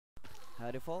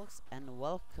Howdy folks, and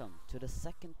welcome to the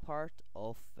second part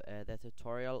of the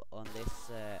tutorial on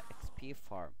this XP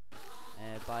farm.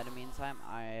 By the meantime,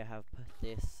 I have put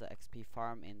this XP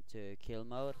farm into kill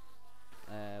mode,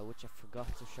 which I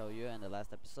forgot to show you in the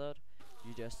last episode.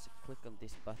 You just click on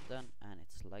this button and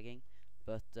it's lagging,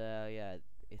 but yeah,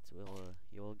 you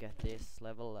will get this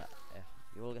level,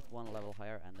 you will get one level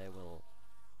higher, and they will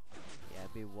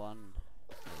be one,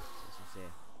 as you see.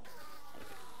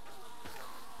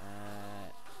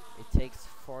 It takes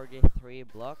 43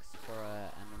 blocks for an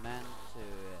Enderman to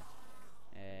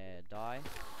die. I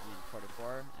mean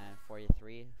 44 and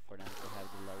 43 for them to have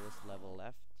the lowest level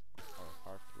left, or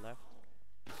heart left.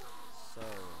 So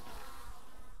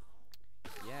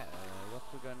yeah, what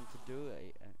we're going to do,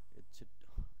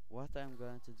 what I'm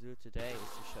going to do today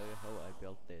is to show you how I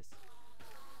built this.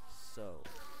 So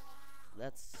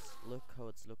let's look how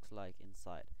it looks like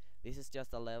inside. This is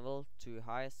just a level too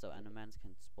high, so Endermans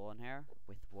can spawn here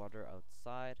with water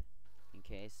outside, in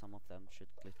case some of them should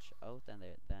glitch out, and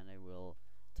then they will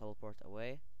teleport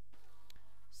away.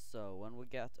 So when we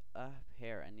get up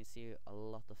here and you see a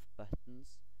lot of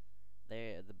buttons,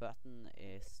 the button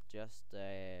is just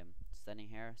standing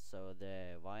here, so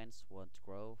the vines won't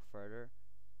grow further,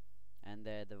 and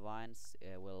the vines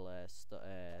will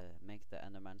make the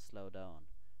Enderman slow down.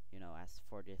 You know, as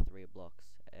 43 blocks.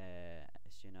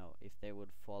 As you know, if they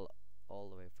would fall all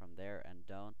the way from there and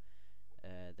down,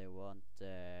 they won't.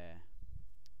 They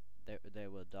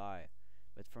will die.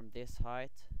 But from this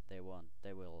height, they won't.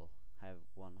 They will have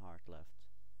one heart left,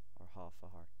 or half a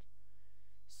heart.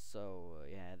 So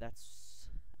yeah, that's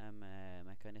a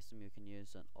mechanism you can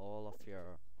use on all of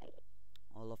your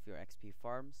XP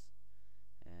farms.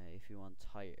 If you want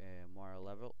more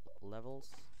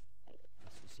levels,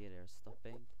 as you see, they're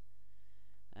stopping.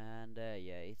 And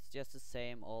yeah, it's just the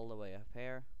same all the way up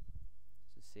here.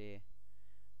 So see,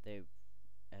 they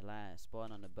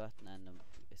spawn on the button and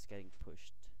it's getting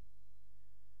pushed.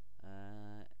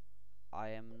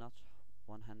 I am not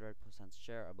 100%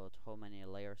 sure about how many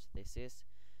layers this is,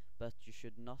 but you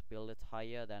should not build it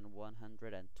higher than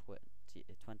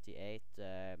 128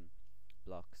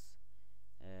 blocks,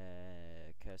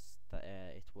 because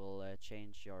it will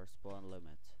change your spawn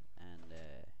limit, and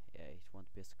yeah, it won't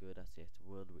be as good as it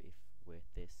would if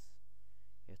with this.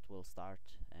 It will start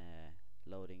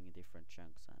loading different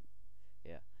chunks, and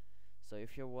yeah. So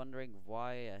if you're wondering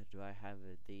why do I have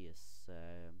these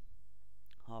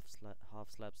half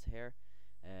slabs here,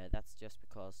 that's just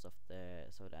because of the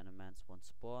Endermans won't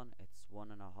spawn. It's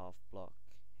 1.5 block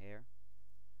here,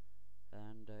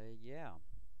 and yeah,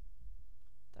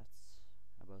 that's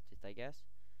about it, I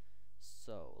guess.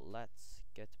 So let's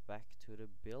get back to the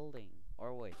building.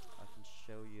 Or wait, I can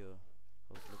show you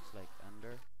how it looks like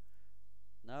under.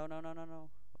 No.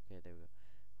 Okay, there we go.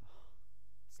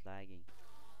 It's lagging.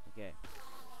 Okay,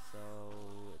 so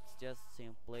it's just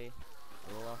simply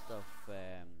a lot of,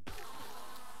 or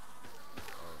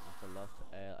not a lot,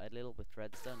 a little bit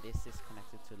redstone. This is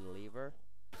connected to the lever,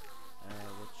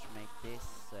 which make these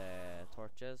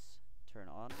torches turn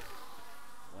on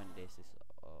when this is.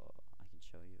 I can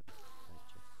show you.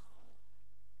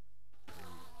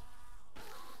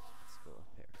 Let's go up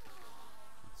here.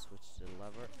 Let's switch the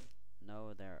lever. No,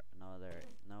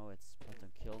 it's put on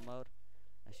kill mode.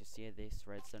 As you see, this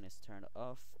redstone is turned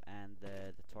off, and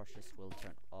the torches will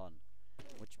turn on,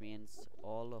 which means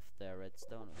all of the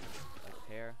redstone up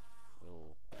here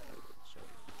will show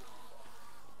you.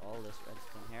 All this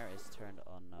redstone here is turned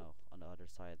on now. On the other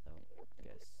side, though,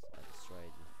 guess I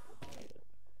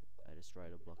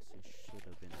destroyed the blocks you should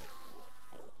have been.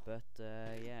 But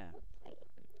yeah,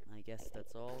 I guess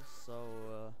that's all.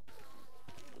 So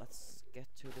let's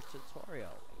get to the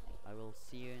tutorial. I will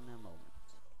see you in a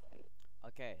moment.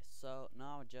 Okay, so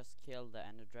now I just killed the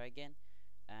Ender Dragon,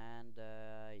 and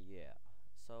yeah.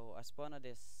 So I spawned at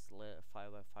this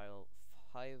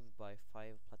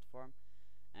 5x5 platform,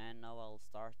 and now I'll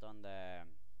start on the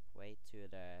way to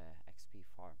the XP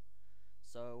farm.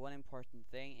 So one important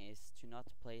thing is to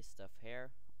not place stuff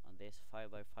here on this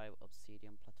 5x5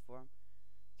 obsidian platform,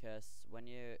 because when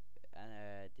you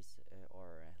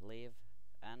leave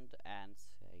end and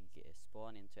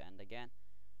spawn into end again,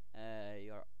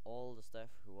 all the stuff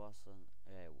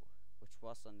which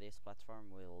was on this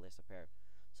platform will disappear.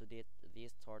 So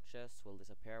these torches will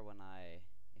disappear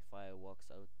if I walks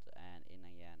out and in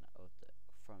again out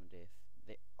from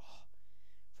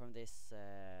from this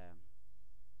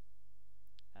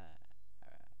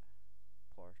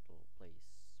portal, please.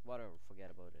 Whatever,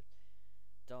 forget about it.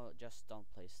 Don't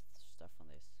place stuff on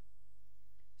this.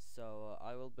 So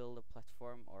I will build a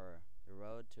platform or the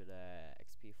road to the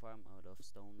XP farm out of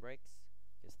stone bricks.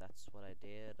 because that's what I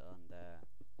did on the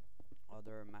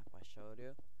other map I showed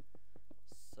you.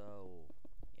 So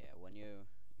yeah, when you're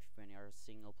a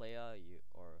single player,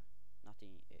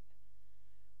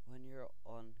 when you're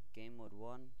on game mode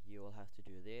 1, you will have to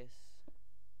do this,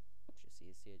 which is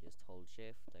easy. Just hold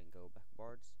shift and go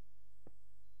backwards.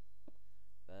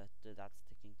 But that's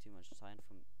taking too much time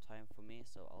for me,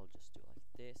 so I'll just do like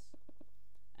this.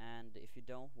 And if you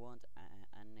don't want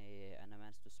any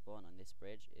enemies to spawn on this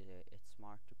bridge, it's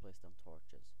smart to place down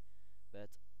torches. But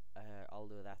I'll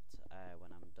do that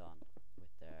when I'm done with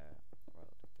the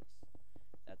road,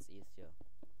 because that's easier.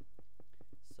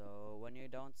 So when you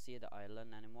don't see the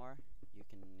island anymore, you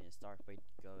can start by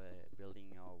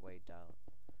building your way down.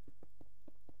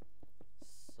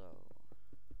 So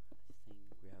I think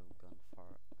we have gone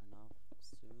far enough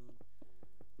soon.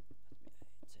 Let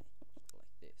me take it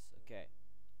like this. Okay.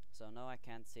 So now I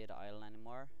can't see the island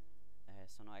anymore.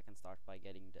 So now I can start by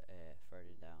getting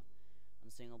further down. On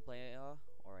single player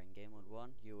or in game mode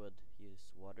 1, you would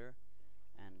use water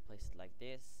and place it like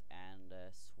this and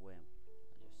swim.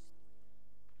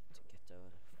 I just need to get over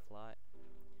the fly.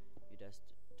 You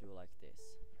just do like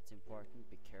this. It's important,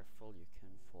 be careful, you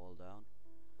can fall down.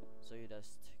 So you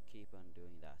just keep on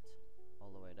doing that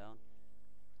all the way down.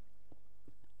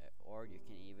 Or you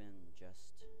can even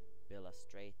just build a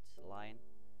straight line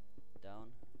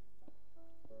down,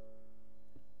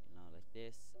 like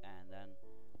this, and then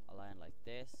a line like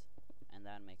this, and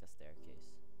then make a staircase,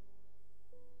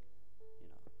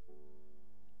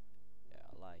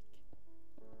 like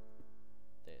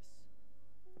this.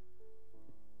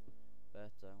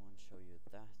 But I won't show you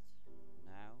that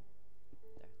now.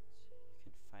 That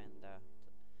you can find that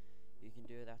you can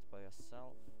do that by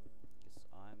yourself, because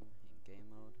I'm in game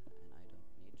mode and I don't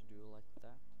need to do like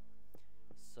that.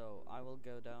 So I will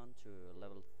go down to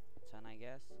level 10, I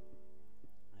guess.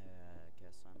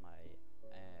 On my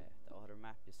the other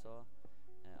map you saw,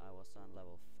 I was on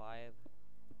level 5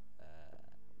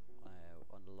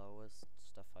 on the lowest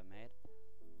stuff I made.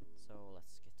 So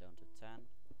let's get down to 10.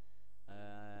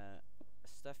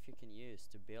 Stuff you can use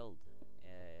to build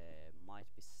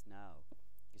might be snow,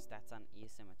 because that's an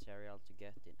easy material to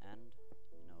get in end,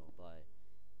 by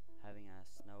having a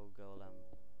snow golem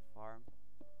farm.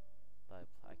 But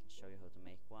I can show you how to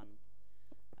make one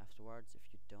afterwards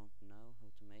if you don't know how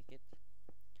to make it.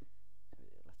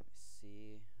 Let me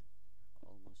see.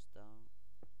 Almost done.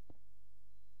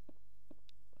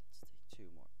 Let's take 2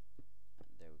 more.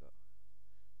 And there we go.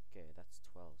 Okay, that's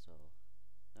 12, so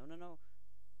no.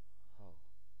 Oh,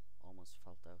 almost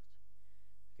fell out.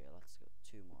 Okay, let's go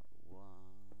 2 more. 1,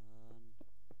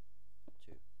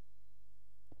 2.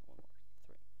 1 more.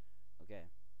 3. Okay.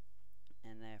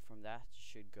 And from that you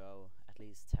should go at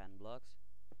least 10 blocks.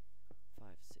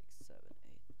 5, 6, 7,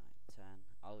 8, 9, 10.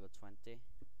 I'll go 20.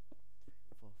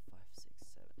 4, 5, 6,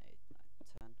 7, 8,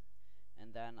 9, 10.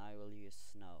 And then I will use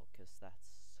snow, because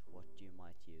that's what you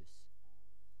might use.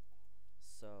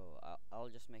 So I'll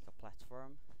just make a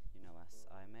platform, as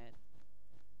I made.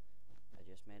 I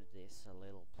just made this a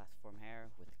little platform here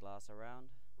with glass around,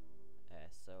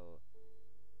 so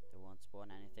there won't spawn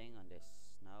anything on this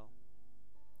snow.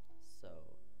 So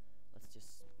let's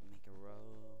just make a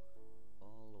row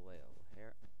all the way over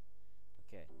here.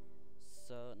 Okay,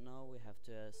 so now we have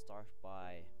to start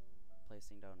by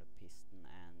placing down the piston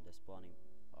and the spawning,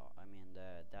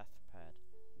 the death pad,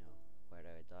 where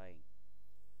they're dying.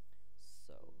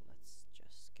 So let's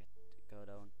just go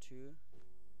down 2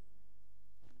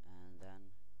 and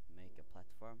then make a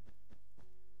platform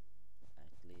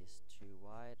at least 2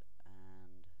 wide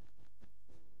and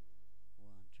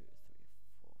 1, 2, 3,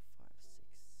 4, 5, 6,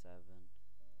 7.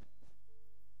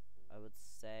 I would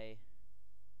say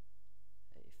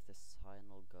if the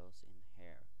signal goes in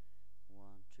here, 1,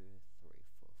 2, 3,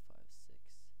 4, 5, 6,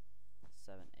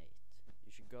 7, 8.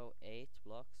 You should go 8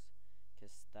 blocks,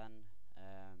 because then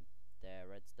the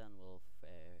redstone will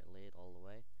lead all the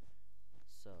way.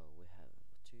 So we have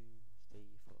 2, 3,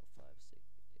 4, 5, 6,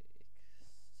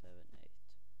 7, 8.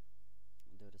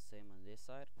 Do the same on this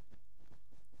side.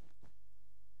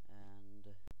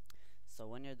 And so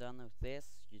when you're done with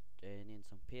this, you need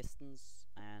some pistons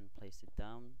and place it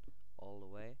down all the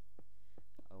way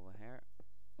over here.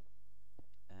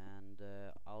 And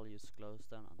I'll use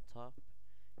glowstone on top,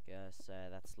 because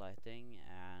that's lighting,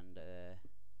 and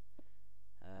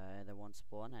there won't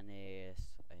spawn any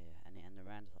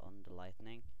Enderman on the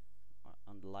lighting,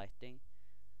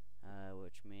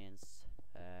 which means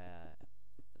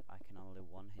I can only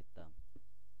one-hit them.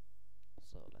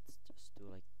 So let's just do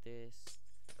like this.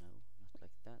 No, not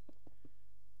like that.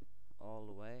 All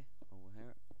the way over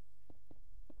here.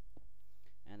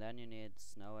 And then you need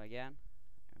snow again,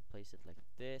 and place it like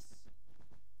this,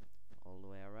 all the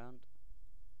way around.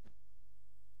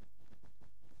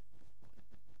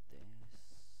 This.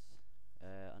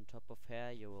 On top of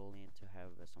here, you will need to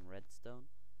have some redstone.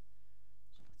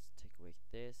 So let's take away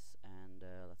this, and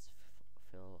let's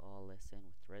fill all this in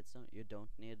with redstone. You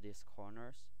don't need these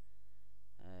corners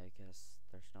because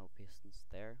there's no pistons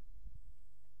there.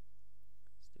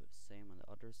 Let's do the same on the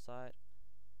other side.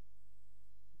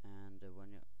 And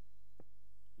when you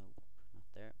nope, not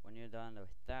there. When you're done with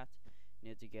that, you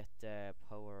need to get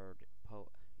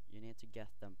you need to get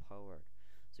them powered.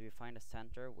 So you find a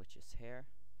center, which is here,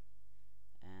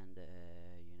 and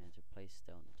you need to place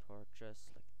down torches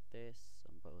like this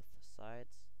on both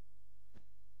sides,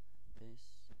 and this,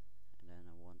 and then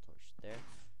one torch there,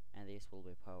 and these will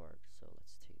be powered. So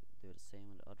let's do the same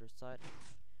on the other side.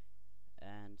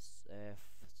 And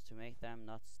to make them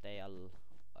not stay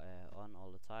on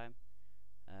all the time,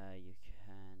 you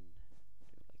can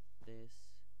do like this.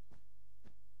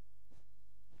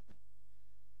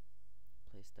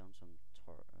 Place down some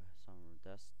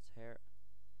dusts here,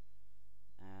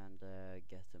 and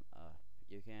get them up.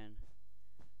 You can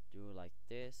do like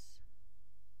this.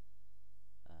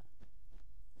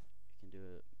 You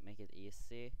can make it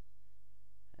easy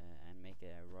and make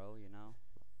it a row,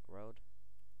 road,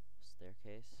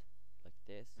 staircase like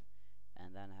this,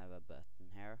 and then have a button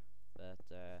here. But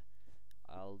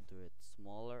I'll do it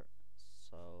smaller.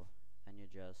 So then you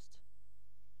just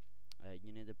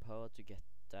you need the power to get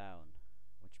down,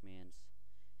 which means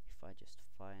if I just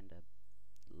find a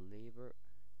lever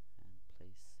and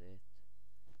place it,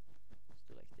 let's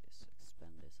do like this,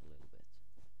 expand this a little bit,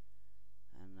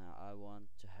 and I want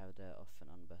to have the off and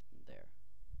on button there.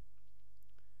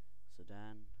 So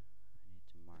then I need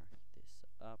to mark this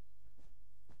up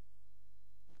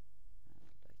and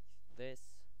like this.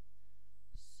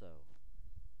 So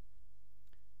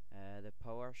the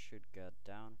power should go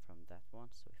down from that one.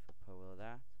 So if I power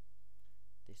that,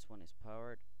 this one is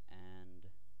powered, and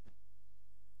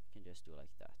you can just do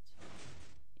like that,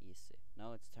 easy.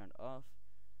 Now it's turned off,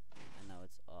 and now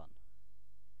it's on.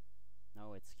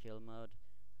 Now it's kill mode,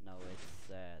 now it's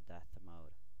death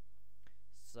mode.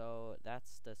 So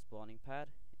that's the spawning pad.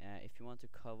 If you want to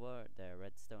cover the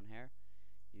redstone here,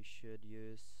 you should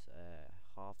use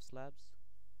half slabs.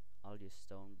 I'll use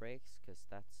stone bricks because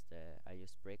I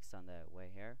use bricks on the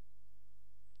way here,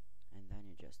 and then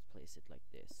you just place it like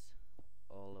this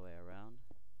all the way around,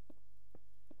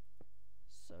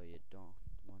 so you don't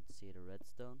want to see the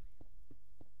redstone.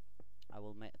 I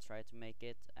will try to make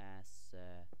it as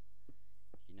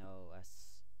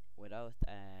as without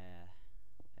the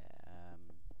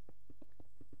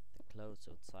clothes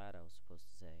outside, I was supposed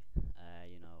to say,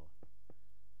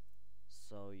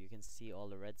 so you can see all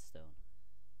the redstone.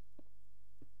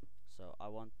 So I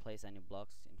won't place any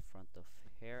blocks in front of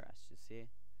here, as you see,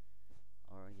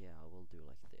 or yeah, I will do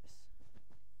like this.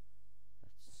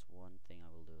 That's one thing I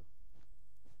will do.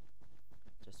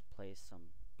 Just place some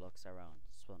blocks around,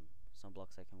 some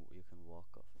blocks you can walk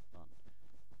on.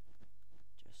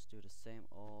 Just do the same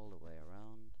all the way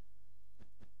around,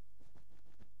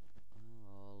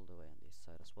 all the way on this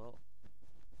side as well.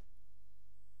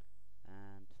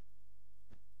 And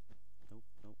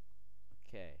nope.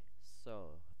 Okay,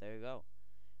 so there you go.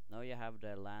 Now you have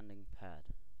the landing pad.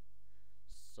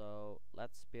 So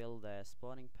let's build the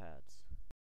spawning pads.